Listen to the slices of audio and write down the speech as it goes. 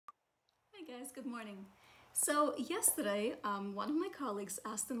guys, good morning. So yesterday, one of my colleagues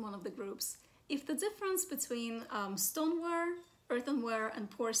asked in one of the groups if the difference between stoneware, earthenware,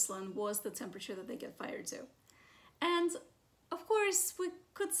 and porcelain was the temperature that they get fired to. And of course, we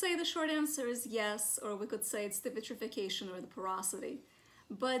could say the short answer is yes, or we could say it's the vitrification or the porosity.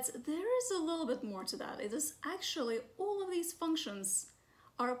 But there is a little bit more to that. It is actually all of these functions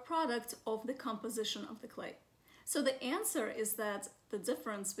are a product of the composition of the clay. So the answer is that the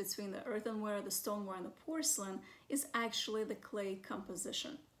difference between the earthenware, the stoneware, and the porcelain is actually the clay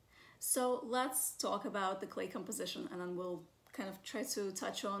composition. So let's talk about the clay composition, and then we'll kind of try to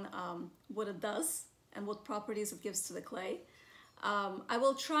touch on what it does and what properties it gives to the clay. I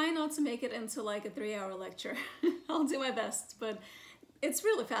will try not to make it into like a 3-hour lecture. I'll do my best, but it's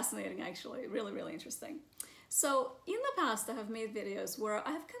really fascinating actually, really interesting. So in the past I have made videos where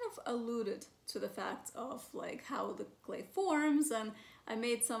I have kind of alluded to the fact of like how the clay forms, and I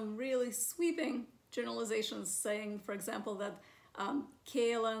made some really sweeping generalizations saying, for example, that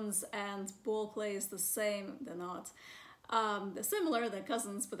kaolins and ball clay is the same. They're not. They're similar, they're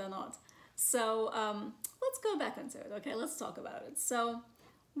cousins, but they're not. So let's go back into it, okay? Let's talk about it. So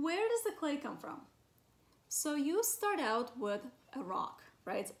where does the clay come from? So you start out with a rock,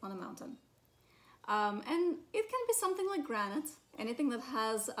 right, on a mountain. And it can be something like granite, anything that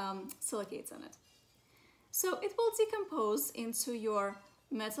has silicates in it. So it will decompose into your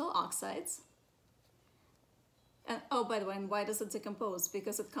metal oxides. And oh, by the way, and why does it decompose?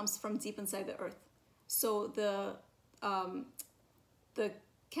 Because it comes from deep inside the earth. So the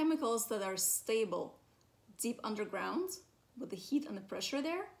chemicals that are stable deep underground with the heat and the pressure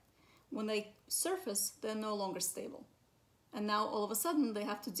there, when they surface, they're no longer stable. And now all of a sudden they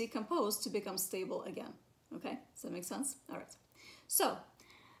have to decompose to become stable again. Okay, does that make sense? All right, so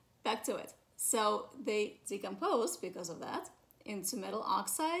back to it. So they decompose because of that into metal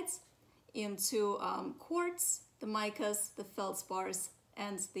oxides, into quartz, the micas, the feldspars,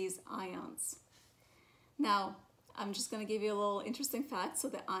 and these ions. Now, I'm just going to give you a little interesting fact. So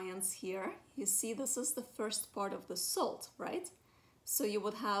the ions here, you see this is the first part of the salt, right? So you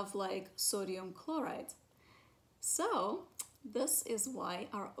would have like sodium chloride. So this is why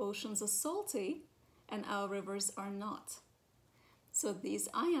our oceans are salty and our rivers are not. So these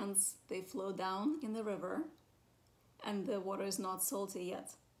ions, they flow down in the river and the water is not salty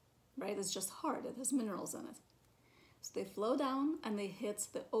yet, right? It's just hard, it has minerals in it. So they flow down and they hit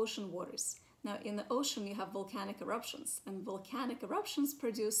the ocean waters. Now in the ocean you have volcanic eruptions, and volcanic eruptions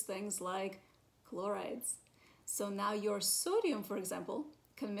produce things like chlorides. So now your sodium, for example,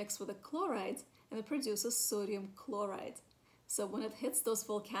 can mix with a chloride and it produces sodium chloride. So when it hits those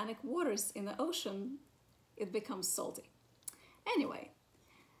volcanic waters in the ocean, it becomes salty. Anyway,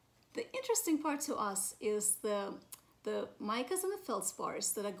 the interesting part to us is the micas and the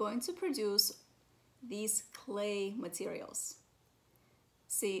feldspars that are going to produce these clay materials.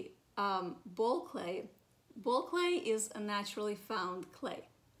 See, ball clay is a naturally found clay,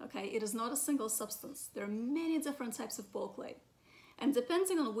 okay? It is not a single substance. There are many different types of ball clay. And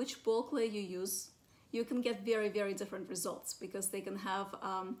depending on which ball clay you use, you can get very different results, because they can have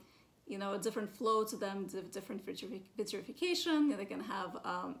you know, a different flow to them, different vitrification, they can have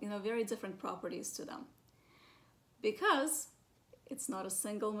you know, very different properties to them. Because it's not a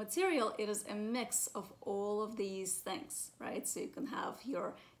single material, it is a mix of all of these things, right? So you can have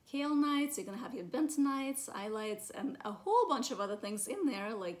your kaolinites, you can have your bentonites, iolites, and a whole bunch of other things in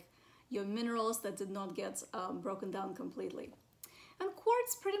there, like your minerals that did not get broken down completely. And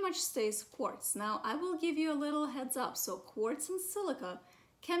quartz pretty much stays quartz. Now, I will give you a little heads up. So quartz and silica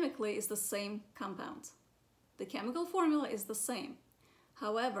chemically is the same compound. The chemical formula is the same.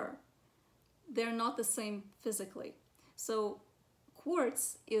 However, they're not the same physically. So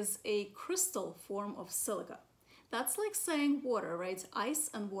quartz is a crystal form of silica. That's like saying water, right? Ice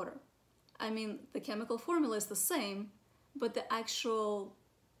and water. I mean, the chemical formula is the same, but the actual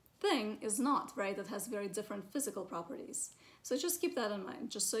thing is not, right? It has very different physical properties. So just keep that in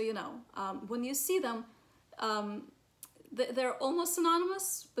mind, just so you know. When you see them, they're almost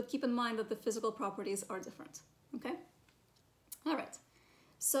synonymous, but keep in mind that the physical properties are different, okay? All right,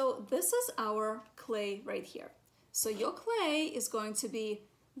 so this is our clay right here. So your clay is going to be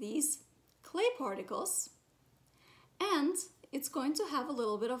these clay particles, and it's going to have a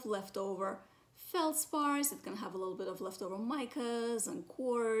little bit of leftover feldspars, it can have a little bit of leftover micas and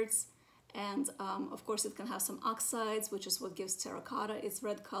quartz, and of course it can have some oxides, which is what gives terracotta its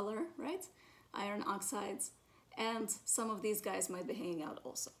red color, right? Iron oxides, and some of these guys might be hanging out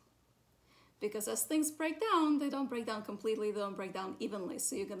also. Because as things break down, they don't break down completely, they don't break down evenly,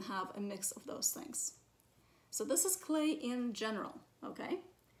 so you can have a mix of those things. So this is clay in general, okay?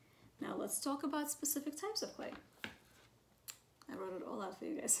 Now let's talk about specific types of clay. I wrote it all out for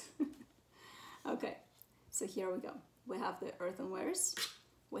you guys. Okay, so here we go. We have the earthenwares,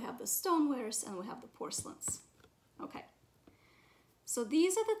 we have the stonewares, and we have the porcelains. Okay, so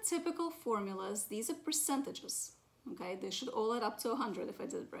these are the typical formulas. These are percentages. Okay, they should all add up to 100 if I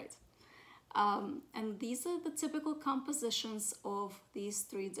did it right. And these are the typical compositions of these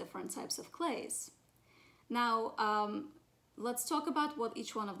three different types of clays. Now, let's talk about what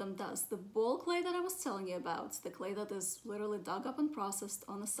each one of them does. The ball clay that I was telling you about, the clay that is literally dug up and processed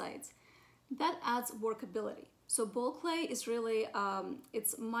on the site, that adds workability. So ball clay is really,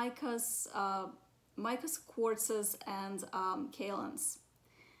 it's micas, quartzes, and kaolins.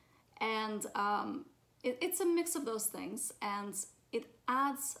 And it's a mix of those things, and it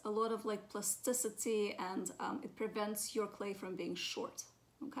adds a lot of like plasticity, and it prevents your clay from being short,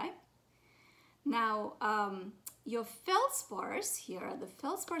 okay? Now, your feldspars here, the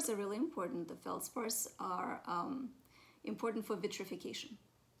feldspars are really important. The feldspars are important for vitrification.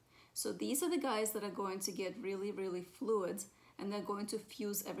 So these are the guys that are going to get really, really fluid, and they're going to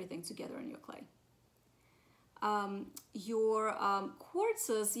fuse everything together in your clay. Your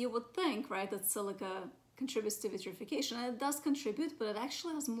quartzes, you would think, right, that silica contributes to vitrification, and it does contribute, but it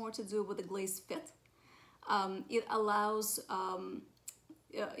actually has more to do with the glaze fit. It allows,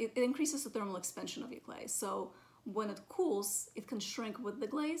 it increases the thermal expansion of your clay. So when it cools, it can shrink with the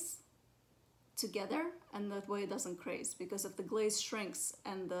glaze together, and that way it doesn't craze, because if the glaze shrinks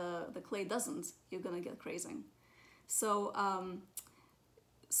and the clay doesn't, you're gonna get crazing. So,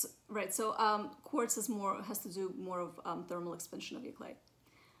 quartz is has to do more of thermal expansion of your clay.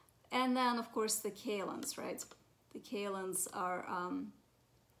 And then of course the kaolins, right? The kaolins are,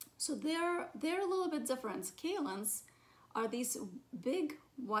 so they're a little bit different. Kaolins are these big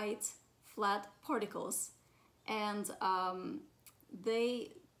white flat particles, and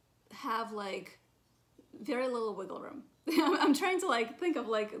they have like very little wiggle room. I'm trying to like think of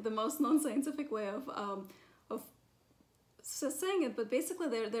like the most non-scientific way of saying it, but basically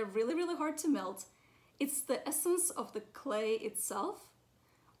they're really, really hard to melt. It's the essence of the clay itself,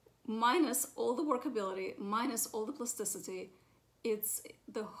 minus all the workability, minus all the plasticity. It's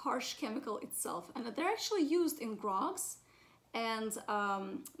the harsh chemical itself, and they're actually used in grogs, and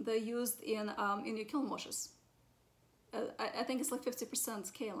they're used in your kiln washes. I think it's like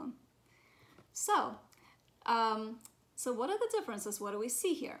 50% kaolin. So, so what are the differences? What do we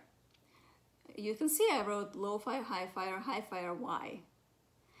see here? You can see I wrote low fire, high fire, why?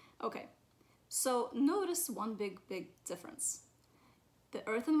 Okay, so notice one big difference. The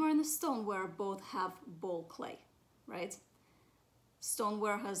earthenware and the stoneware both have ball clay, right?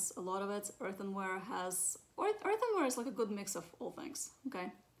 Stoneware has a lot of it, earthenware has, or earthenware is like a good mix of all things, okay?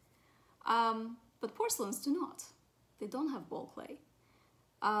 But porcelains do not. They don't have ball clay.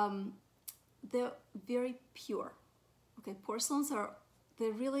 They're very pure, okay? Porcelains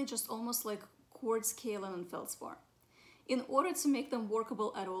they're really just almost like quartz, kaolin, and feldspar. In order to make them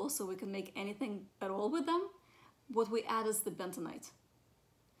workable at all, so we can make anything at all with them, what we add is the bentonite.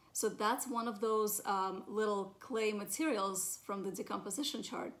 So that's one of those little clay materials from the decomposition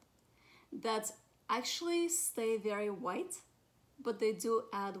chart that actually stay very white, but they do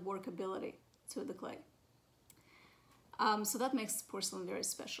add workability to the clay. So that makes porcelain very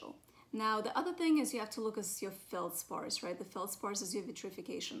special. Now, the other thing is you have to look at your feldspars, right? The feldspars is your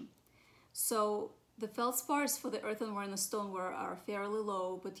vitrification. So the feldspars for the earthenware and the stoneware are fairly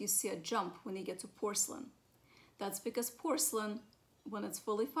low, but you see a jump when you get to porcelain. That's because porcelain, when it's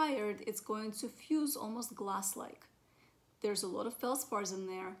fully fired, it's going to fuse almost glass-like. There's a lot of feldspars in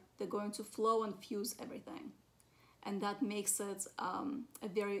there. They're going to flow and fuse everything. And that makes it a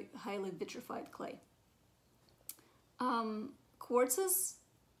very highly vitrified clay. Quartzes,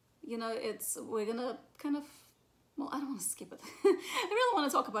 you know, we're gonna kind of, well, I don't want to skip it. I really want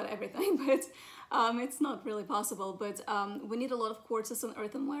to talk about everything, but it's not really possible. But we need a lot of quartzes in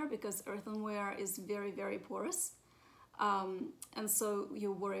earthenware, because earthenware is very, very porous. And so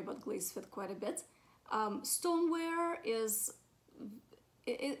you worry about glaze fit quite a bit. Stoneware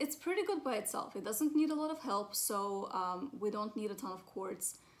it's pretty good by itself. It doesn't need a lot of help, so we don't need a ton of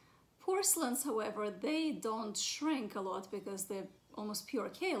quartz. Porcelains, however, they don't shrink a lot because they're almost pure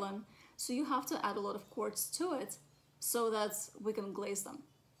kaolin, so you have to add a lot of quartz to it so that we can glaze them.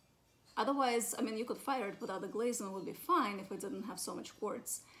 Otherwise, I mean, you could fire it without the glaze and it would be fine if it didn't have so much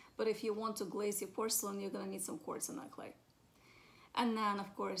quartz. But if you want to glaze your porcelain, you're gonna need some quartz in that clay. And then,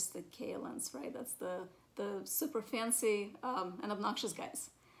 of course, the kaolins, right? That's the super fancy and obnoxious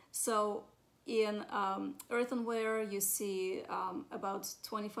guys. So in earthenware, you see about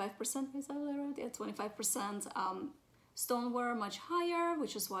 25%, is that what I wrote? Yeah, 25%. Stoneware much higher,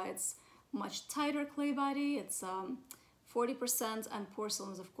 which is why it's much tighter clay body. It's 40%, and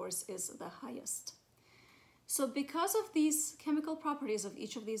porcelain, of course, is the highest. So because of these chemical properties of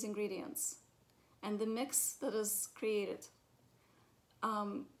each of these ingredients and the mix that is created,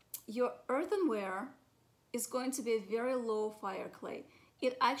 your earthenware is going to be a very low fire clay.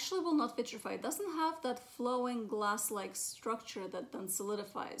 It actually will not vitrify. It doesn't have that flowing glass-like structure that then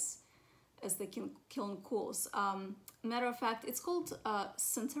solidifies as the kiln cools. Matter of fact, it's called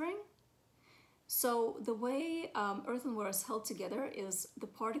sintering. So the way earthenware is held together is the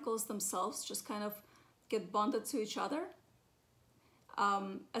particles themselves just kind of get bonded to each other,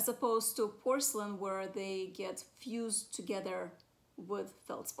 as opposed to porcelain where they get fused together with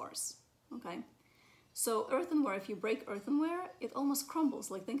feldspars, okay? So earthenware, if you break earthenware, it almost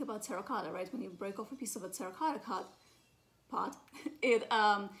crumbles. Like think about terracotta, right? When you break off a piece of a terracotta pot, it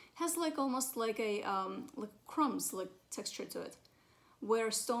has like almost like a like crumbs like texture to it.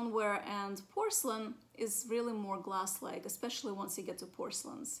 Where stoneware and porcelain is really more glass-like, especially once you get to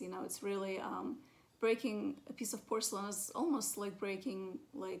porcelains. You know, it's really breaking a piece of porcelain is almost like breaking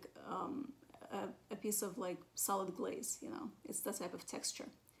like a piece of like solid glaze. You know, it's that type of texture.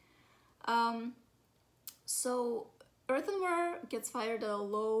 So earthenware gets fired at a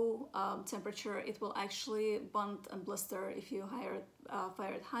low temperature. It will actually bond and blister if you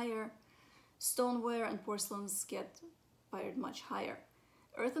fire it higher. Stoneware and porcelains get fired much higher.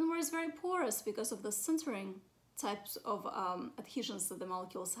 Earthenware is very porous because of the sintering types of adhesions that the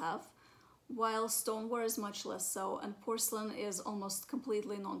molecules have, while stoneware is much less so, and porcelain is almost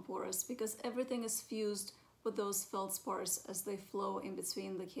completely non-porous because everything is fused with those feldspars as they flow in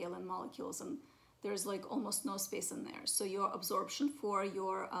between the kaolin molecules, and there's like almost no space in there. So your absorption for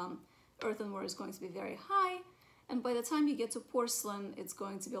your earthenware is going to be very high, and by the time you get to porcelain, it's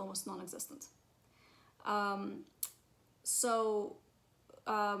going to be almost non-existent.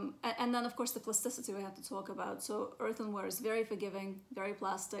 And then of course the plasticity we have to talk about. So earthenware is very forgiving, very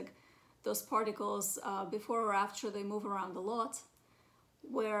plastic. Those particles, before or after, they move around a lot.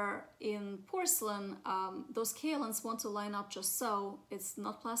 Where in porcelain, those kaolins want to line up just so. It's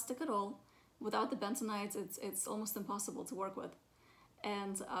not plastic at all. Without the bentonites, it's almost impossible to work with.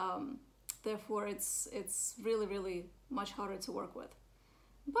 And therefore it's really, really much harder to work with.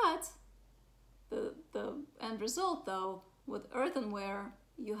 But the end result though, with earthenware,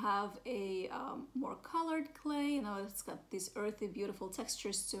 you have a more colored clay. You know, it's got these earthy, beautiful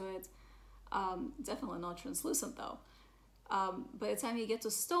textures to it. Definitely not translucent though. By the time you get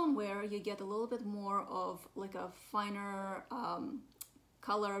to stoneware, you get a little bit more of like a finer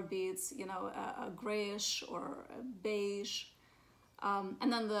color beads, you know, a grayish or a beige.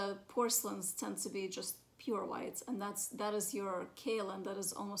 And then the porcelains tend to be just pure white, and that is your kaolin that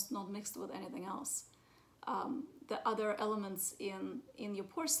is almost not mixed with anything else. The other elements in your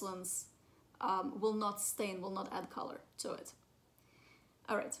porcelains will not stain, will not add color to it.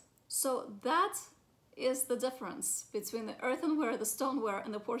 All right, so that is the difference between the earthenware, the stoneware,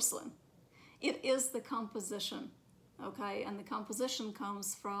 and the porcelain. It is the composition, okay? And the composition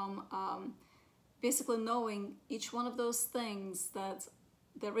comes from basically knowing each one of those things that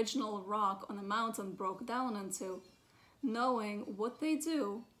the original rock on the mountain broke down into, knowing what they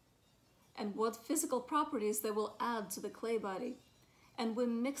do and what physical properties they will add to the clay body. And we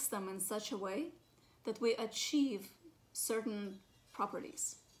mix them in such a way that we achieve certain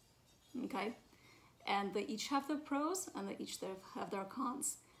properties, okay? And they each have their pros and they each have their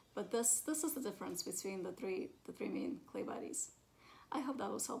cons. But this is the difference between the three main clay bodies. I hope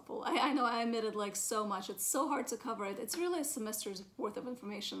that was helpful. I know I omitted like so much. It's so hard to cover it. It's really a semester's worth of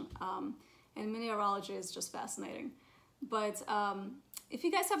information. And mineralogy is just fascinating. But if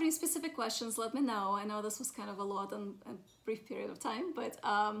you guys have any specific questions, let me know. I know this was kind of a lot in a brief period of time, but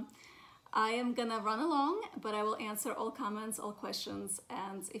I am gonna run along, but I will answer all comments, all questions.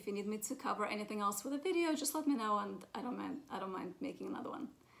 And if you need me to cover anything else with a video, just let me know, and I don't mind making another one.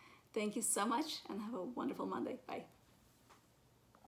 Thank you so much and have a wonderful Monday. Bye.